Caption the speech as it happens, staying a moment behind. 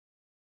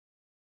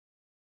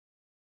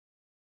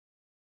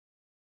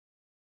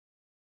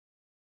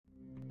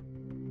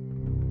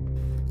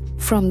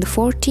From the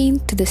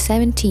 14th to the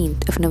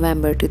 17th of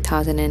November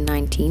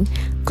 2019,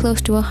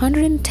 close to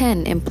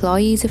 110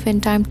 employees of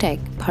InTime Tech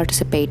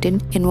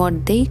participated in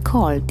what they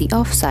called the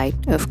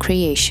Offsite of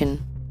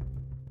Creation.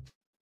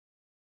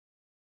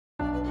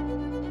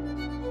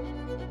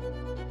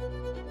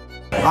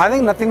 I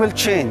think nothing will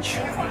change,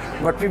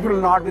 but people will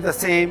not be the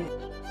same.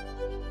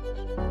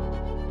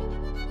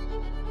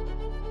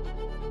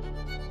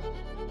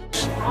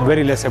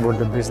 Very less about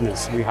the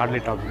business. We hardly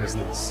talk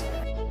business.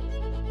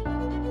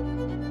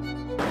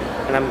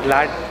 And I'm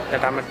glad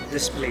that I'm at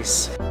this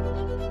place.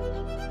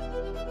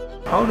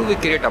 How do we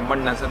create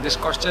abundance? And this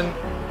question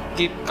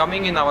keeps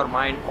coming in our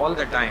mind all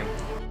the time.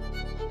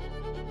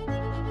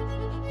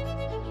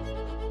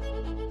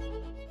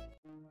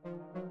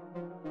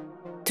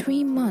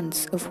 Three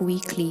months of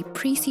weekly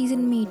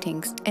pre-season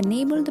meetings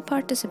enabled the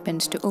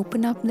participants to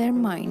open up their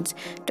minds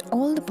to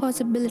all the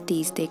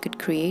possibilities they could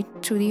create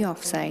through the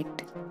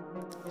offsite.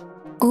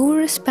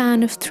 Over a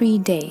span of 3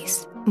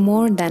 days,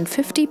 more than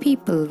 50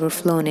 people were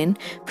flown in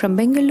from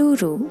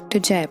Bengaluru to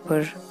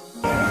Jaipur.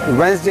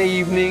 Wednesday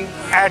evening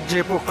at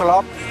Jaipur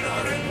Club,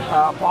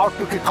 about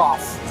to kick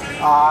off,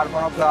 are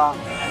one of the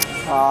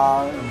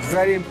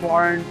very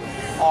important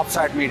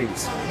offsite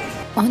meetings.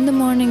 On the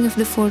morning of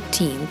the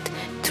 14th,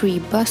 3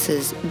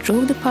 buses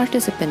drove the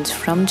participants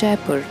from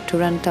Jaipur to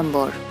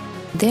Ranthambore.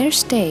 Their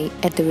stay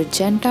at the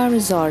Regenta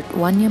Resort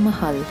Vanya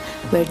Mahal,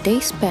 where they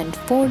spent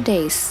 4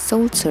 days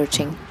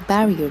soul-searching,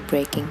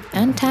 barrier-breaking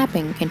and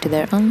tapping into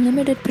their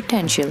unlimited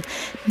potential,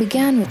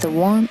 began with a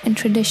warm and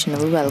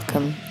traditional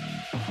welcome.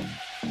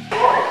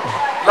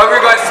 Love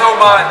you guys so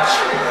much.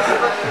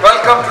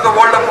 Welcome to the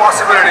world of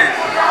possibility.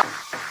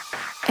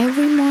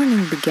 Every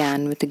morning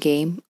began with a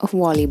game of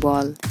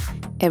volleyball.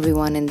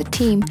 Everyone in the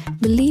team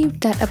believed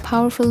that a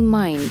powerful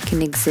mind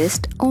can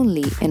exist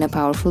only in a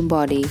powerful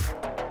body.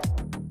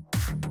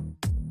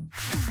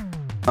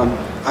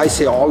 I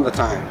say all the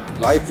time,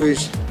 life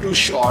is too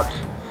short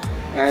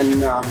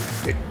and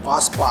it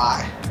passed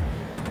by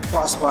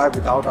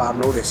without our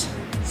notice.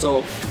 So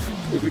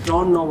if we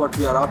don't know what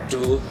we are up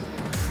to,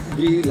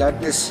 we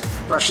let this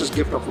precious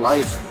gift of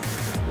life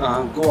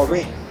go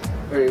away.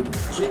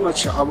 Pretty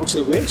much, I would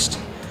say, waste.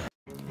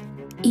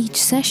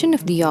 Each session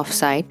of the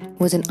offsite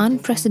was an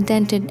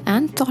unprecedented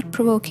and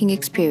thought-provoking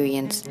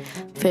experience,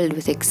 filled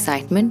with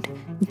excitement,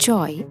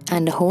 joy,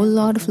 and a whole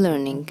lot of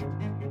learning.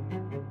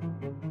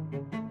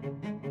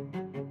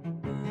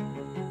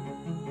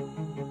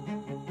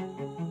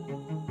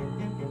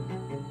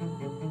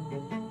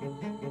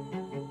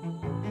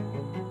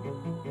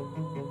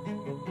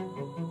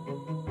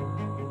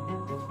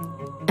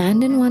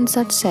 And in one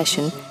such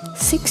session,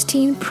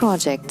 16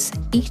 projects,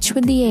 each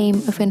with the aim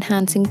of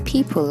enhancing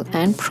people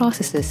and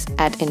processes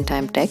at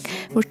InTime Tech,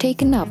 were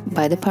taken up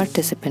by the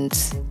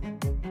participants.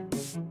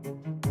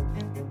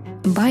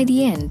 By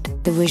the end,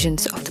 the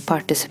visions of the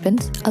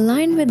participants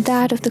aligned with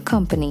that of the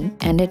company,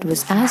 and it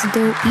was as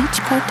though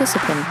each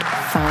participant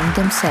found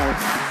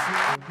themselves.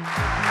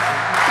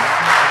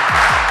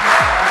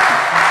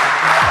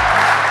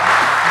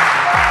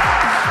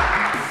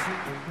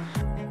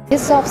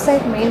 This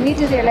offsite made me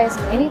to realize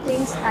many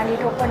things, and it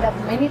opened up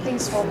many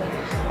things for me.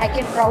 I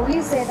can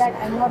proudly say that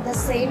I'm not the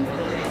same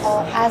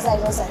as I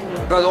was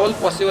earlier. It was all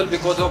possible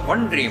because of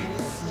one dream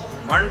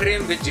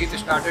which Jeet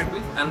started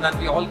with, and then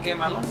we all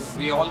came along.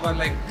 We all were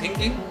like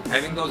thinking,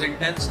 having those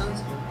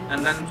intentions,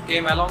 and then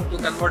came along to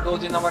convert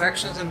those in our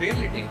actions in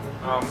reality.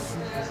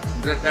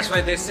 That's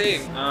why they say,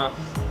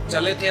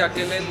 चले थे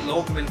अकेले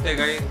लोग मिलते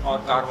गए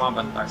और कारवां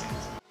बनता गया.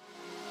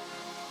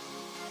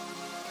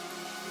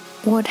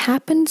 What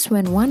happens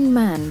when one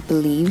man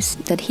believes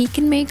that he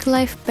can make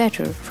life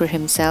better for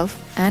himself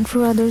and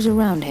for others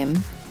around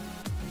him?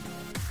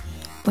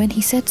 When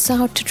he sets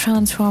out to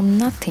transform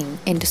nothing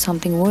into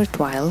something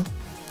worthwhile?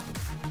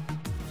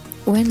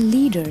 When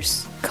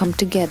leaders come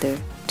together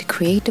to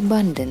create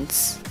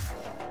abundance?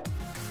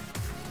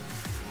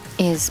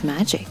 Is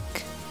magic.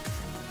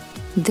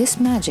 This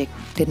magic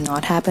did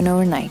not happen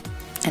overnight,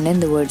 and in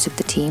the words of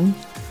the team,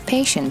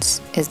 patience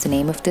is the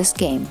name of this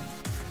game.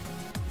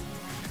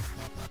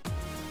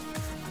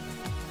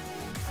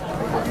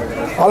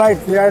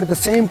 Alright, we are at the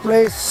same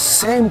place,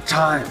 same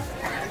time,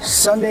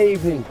 Sunday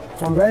evening,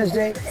 from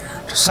Wednesday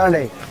to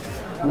Sunday,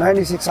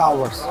 96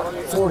 hours,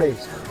 4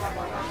 days.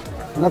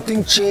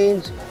 Nothing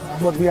changed,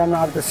 but we are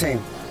not the same.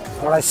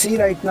 What I see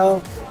right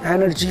now,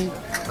 energy,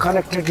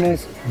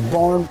 connectedness,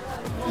 bond.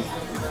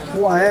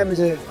 Who I am is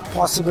a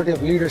possibility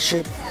of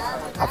leadership,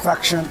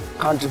 affection,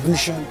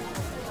 contribution,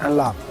 and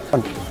love.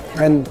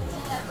 And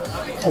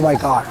oh my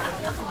God,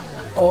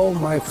 oh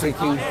my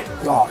freaking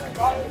God,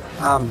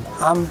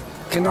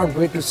 cannot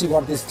wait to see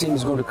what this team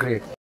is going to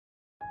create.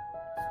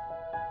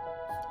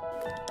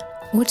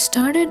 What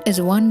started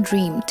as one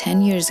dream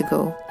 10 years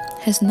ago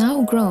has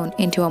now grown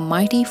into a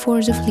mighty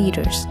force of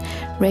leaders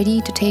ready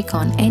to take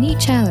on any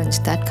challenge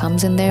that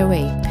comes in their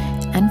way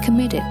and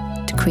committed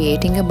to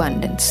creating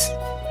abundance.